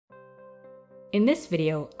In this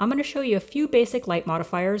video, I'm going to show you a few basic light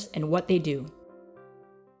modifiers and what they do.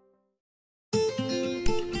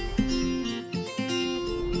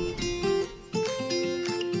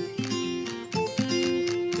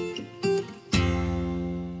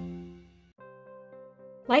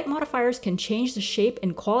 Light modifiers can change the shape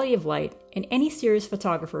and quality of light, and any serious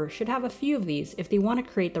photographer should have a few of these if they want to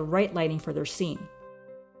create the right lighting for their scene.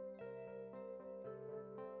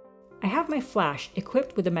 I have my flash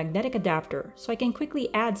equipped with a magnetic adapter so I can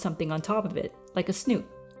quickly add something on top of it, like a snoot.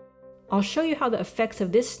 I'll show you how the effects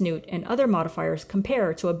of this snoot and other modifiers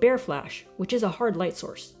compare to a bare flash, which is a hard light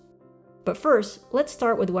source. But first, let's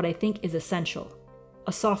start with what I think is essential: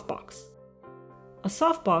 a softbox. A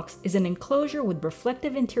softbox is an enclosure with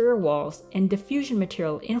reflective interior walls and diffusion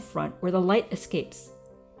material in front where the light escapes.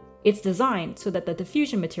 It's designed so that the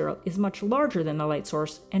diffusion material is much larger than the light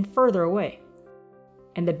source and further away.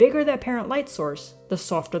 And the bigger the apparent light source, the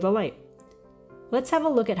softer the light. Let's have a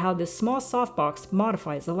look at how this small softbox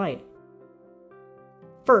modifies the light.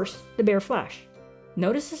 First, the bare flash.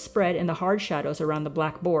 Notice the spread in the hard shadows around the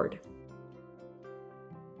black board.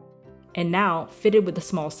 And now, fitted with the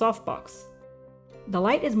small softbox. The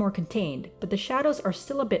light is more contained, but the shadows are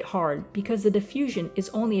still a bit hard because the diffusion is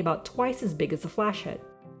only about twice as big as the flash head.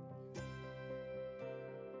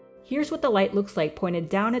 Here's what the light looks like pointed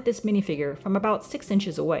down at this minifigure from about 6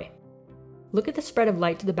 inches away. Look at the spread of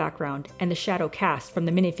light to the background and the shadow cast from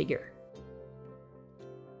the minifigure.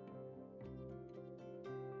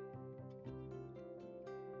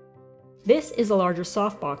 This is a larger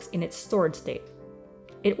softbox in its storage state.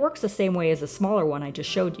 It works the same way as the smaller one I just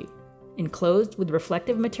showed you, enclosed with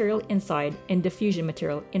reflective material inside and diffusion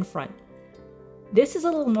material in front. This is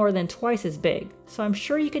a little more than twice as big, so I'm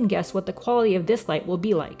sure you can guess what the quality of this light will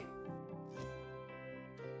be like.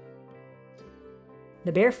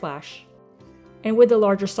 The bare flash, and with the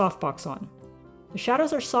larger softbox on. The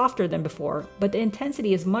shadows are softer than before, but the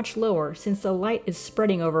intensity is much lower since the light is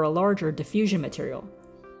spreading over a larger diffusion material.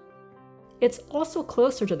 It's also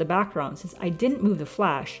closer to the background since I didn't move the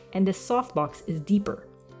flash, and this softbox is deeper.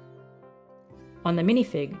 On the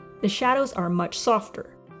minifig, the shadows are much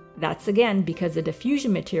softer. That's again because the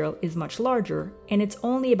diffusion material is much larger, and it's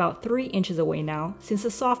only about 3 inches away now since the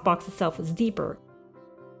softbox itself is deeper.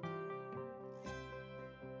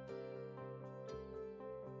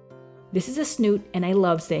 This is a snoot, and I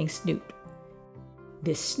love saying snoot.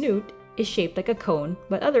 This snoot is shaped like a cone,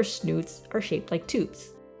 but other snoots are shaped like tubes.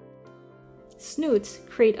 Snoots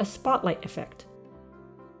create a spotlight effect.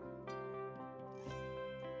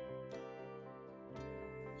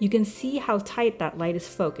 You can see how tight that light is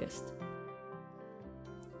focused.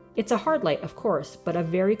 It's a hard light, of course, but a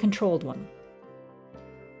very controlled one.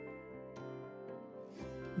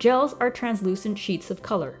 Gels are translucent sheets of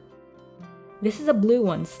color. This is a blue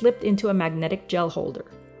one slipped into a magnetic gel holder.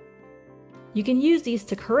 You can use these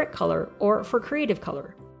to correct color or for creative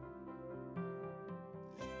color.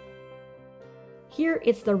 Here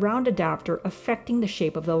it's the round adapter affecting the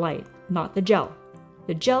shape of the light, not the gel.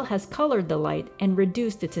 The gel has colored the light and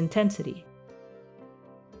reduced its intensity.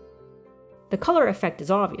 The color effect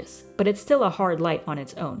is obvious, but it's still a hard light on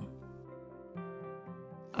its own.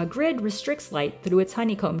 A grid restricts light through its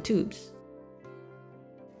honeycomb tubes.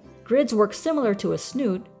 Grids work similar to a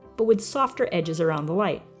snoot, but with softer edges around the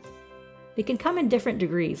light. They can come in different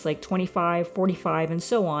degrees, like 25, 45, and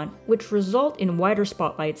so on, which result in wider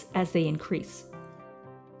spotlights as they increase.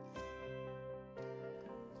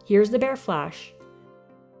 Here's the bare flash.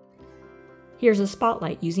 Here's a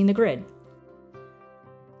spotlight using the grid.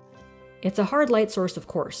 It's a hard light source, of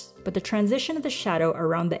course, but the transition of the shadow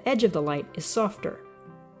around the edge of the light is softer.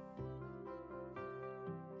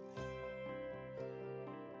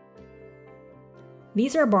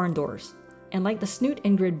 These are barn doors, and like the snoot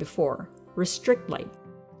and grid before, restrict light.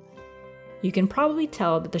 You can probably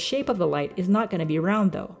tell that the shape of the light is not going to be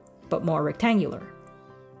round though, but more rectangular.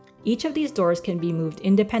 Each of these doors can be moved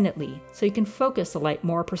independently, so you can focus the light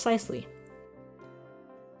more precisely.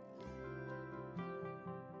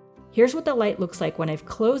 Here's what the light looks like when I've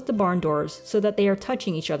closed the barn doors so that they are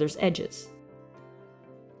touching each other's edges.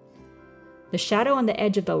 The shadow on the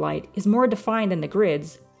edge of the light is more defined than the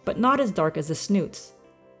grids, but not as dark as the snoots.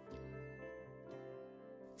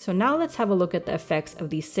 So now let's have a look at the effects of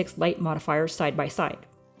these 6 light modifiers side by side.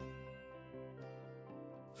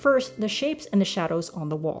 First, the shapes and the shadows on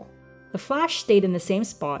the wall. The flash stayed in the same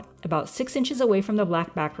spot, about 6 inches away from the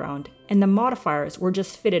black background, and the modifiers were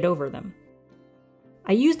just fitted over them.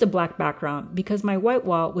 I used a black background because my white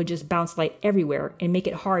wall would just bounce light everywhere and make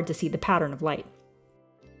it hard to see the pattern of light.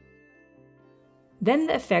 Then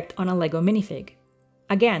the effect on a LEGO minifig.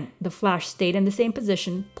 Again, the flash stayed in the same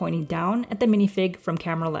position, pointing down at the minifig from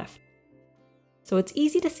camera left. So it's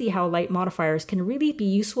easy to see how light modifiers can really be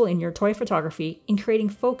useful in your toy photography in creating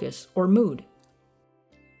focus or mood.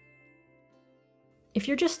 If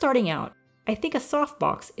you're just starting out, I think a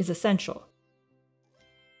softbox is essential.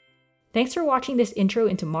 Thanks for watching this intro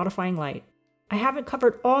into modifying light. I haven't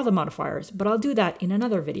covered all the modifiers, but I'll do that in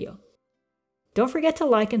another video. Don't forget to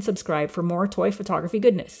like and subscribe for more toy photography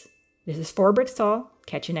goodness. This is 4 Bricks Tall.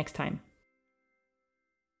 Catch you next time.